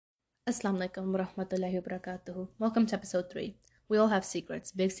Assalamu alaikum wa rahmatullahi wa barakatuhu. Welcome to episode 3. We all have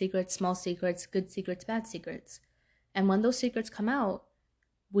secrets, big secrets, small secrets, good secrets, bad secrets. And when those secrets come out,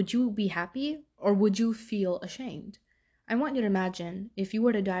 would you be happy or would you feel ashamed? I want you to imagine if you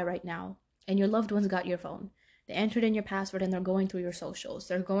were to die right now and your loved ones got your phone. They entered in your password and they're going through your socials.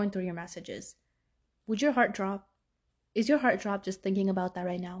 They're going through your messages. Would your heart drop? Is your heart drop just thinking about that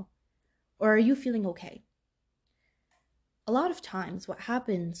right now? Or are you feeling okay? A lot of times what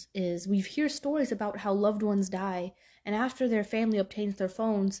happens is we hear stories about how loved ones die, and after their family obtains their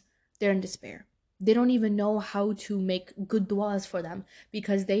phones, they're in despair. They don't even know how to make good du'as for them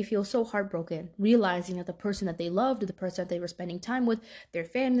because they feel so heartbroken, realizing that the person that they loved, the person that they were spending time with, their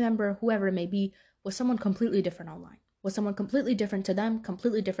family member, whoever it may be, was someone completely different online, was someone completely different to them,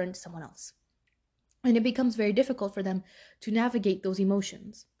 completely different to someone else. And it becomes very difficult for them to navigate those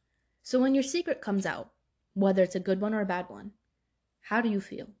emotions. So when your secret comes out, whether it's a good one or a bad one, how do you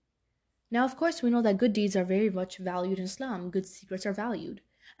feel? Now, of course, we know that good deeds are very much valued in Islam. Good secrets are valued.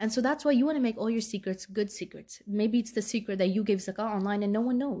 And so that's why you want to make all your secrets good secrets. Maybe it's the secret that you gave zakah online and no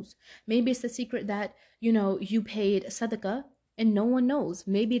one knows. Maybe it's the secret that, you paid sadaqah and no one knows.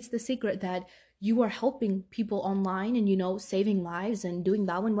 Maybe it's the secret that you are helping people online and, saving lives and doing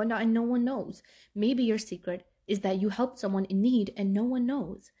dawah and whatnot and no one knows. Maybe your secret is that you helped someone in need and no one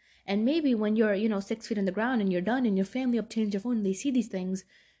knows. And maybe when you're, 6 feet in the ground and you're done and your family obtains your phone and they see these things,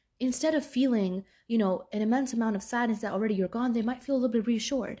 instead of feeling, an immense amount of sadness that already you're gone, they might feel a little bit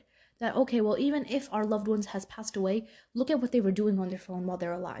reassured that, okay, well, even if our loved ones has passed away, look at what they were doing on their phone while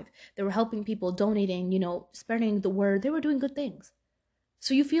they're alive. They were helping people, donating, spreading the word. They were doing good things.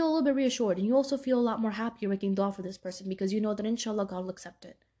 So you feel a little bit reassured, and you also feel a lot more happy making dua for this person because you know that inshallah God will accept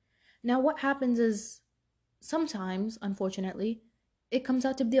it. Now what happens is sometimes, unfortunately, it comes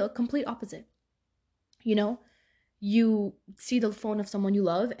out to be a complete opposite. You see the phone of someone you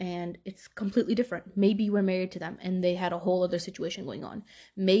love and it's completely different. Maybe you were married to them and they had a whole other situation going on.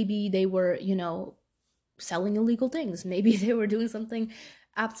 Maybe they were, selling illegal things. Maybe they were doing something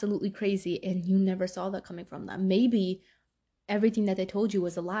absolutely crazy and you never saw that coming from them. Maybe everything that they told you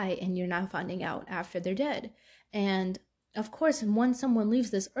was a lie and you're now finding out after they're dead. And of course, when someone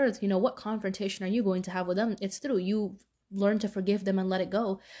leaves this earth, what confrontation are you going to have with them? It's through you learn to forgive them and let it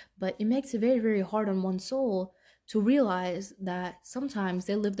go. But it makes it very, very hard on one's soul to realize that sometimes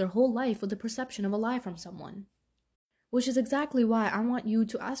they live their whole life with the perception of a lie from someone. Which is exactly why I want you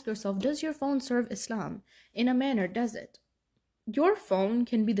to ask yourself, does your phone serve Islam? In a manner, does it? Your phone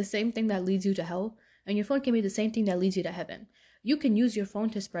can be the same thing that leads you to hell, and your phone can be the same thing that leads you to heaven. You can use your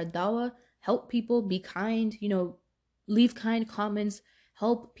phone to spread dawah, help people, be kind, leave kind comments,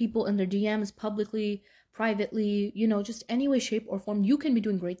 help people in their DMs publicly, privately, just any way, shape, or form. You can be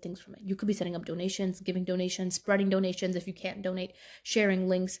doing great things from it. You could be setting up donations, giving donations, spreading donations if you can't donate, sharing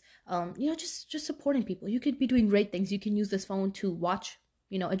links, just supporting people. You could be doing great things. You can use this phone to watch,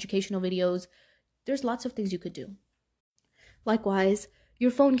 educational videos. There's lots of things you could do. Likewise, your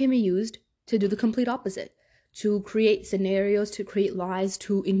phone can be used to do the complete opposite, to create scenarios, to create lies,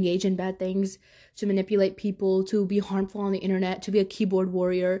 to engage in bad things, to manipulate people, to be harmful on the internet, to be a keyboard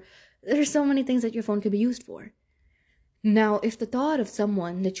warrior. There's so many things that your phone could be used for. Now, if the thought of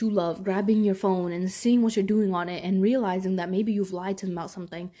someone that you love grabbing your phone and seeing what you're doing on it and realizing that maybe you've lied to them about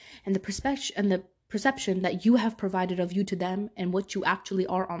something and the perception that you have provided of you to them and what you actually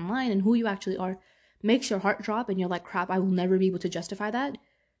are online and who you actually are makes your heart drop and you're like, crap, I will never be able to justify that.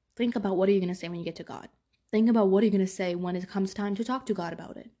 Think about what are you going to say when you get to God. Think about what are you going to say when it comes time to talk to God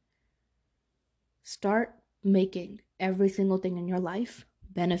about it. Start making every single thing in your life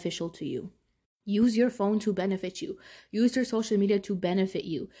beneficial to you. Use your phone to benefit you. Use your social media to benefit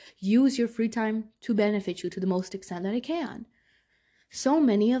you. Use your free time to benefit you to the most extent that it can. So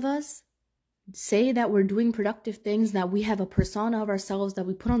many of us say that we're doing productive things, that we have a persona of ourselves that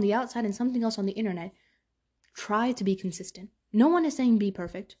we put on the outside and something else on the internet. Try to be consistent. No one is saying be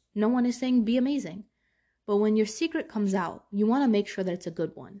perfect. No one is saying be amazing. But when your secret comes out, you want to make sure that it's a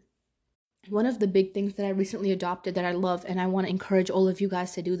good one. One of the big things that I recently adopted that I love, and I want to encourage all of you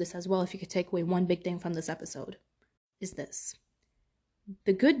guys to do this as well, if you could take away one big thing from this episode, is this.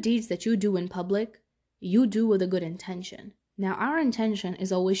 The good deeds that you do in public, you do with a good intention. Now, our intention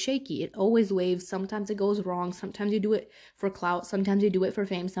is always shaky. It always waves. Sometimes it goes wrong. Sometimes you do it for clout. Sometimes you do it for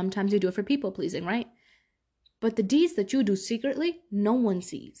fame. Sometimes you do it for people pleasing, right? But the deeds that you do secretly, no one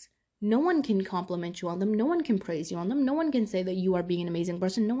sees. No one can compliment you on them. No one can praise you on them. No one can say that you are being an amazing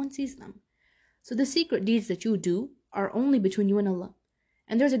person. No one sees them. So the secret deeds that you do are only between you and Allah.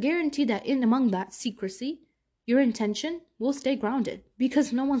 And there's a guarantee that in among that secrecy, your intention will stay grounded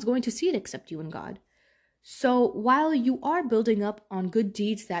because no one's going to see it except you and God. So while you are building up on good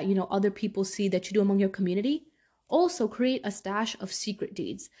deeds that, other people see that you do among your community, also create a stash of secret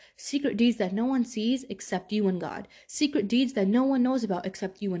deeds that no one sees except you and God, secret deeds that no one knows about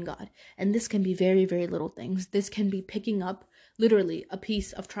except you and God. And this can be very, very little things. This can be picking up literally a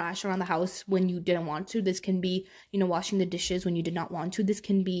piece of trash around the house when you didn't want to. This can be, washing the dishes when you did not want to. This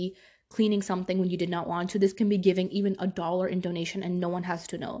can be cleaning something when you did not want to. This can be giving even $1 in donation and no one has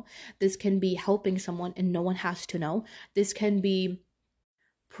to know. This can be helping someone and no one has to know. This can be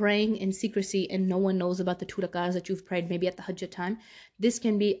praying in secrecy and no one knows about the 2 rakahs that you've prayed maybe at the Hajj time. This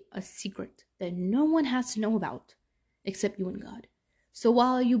can be a secret that no one has to know about except you and God. So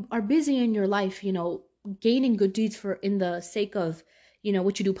while you are busy in your life, gaining good deeds for in the sake of,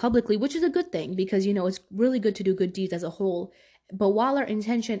 what you do publicly, which is a good thing because, it's really good to do good deeds as a whole. But while our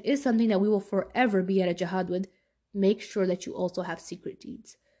intention is something that we will forever be at a jihad with, make sure that you also have secret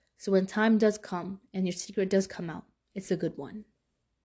deeds. So when time does come and your secret does come out, it's a good one.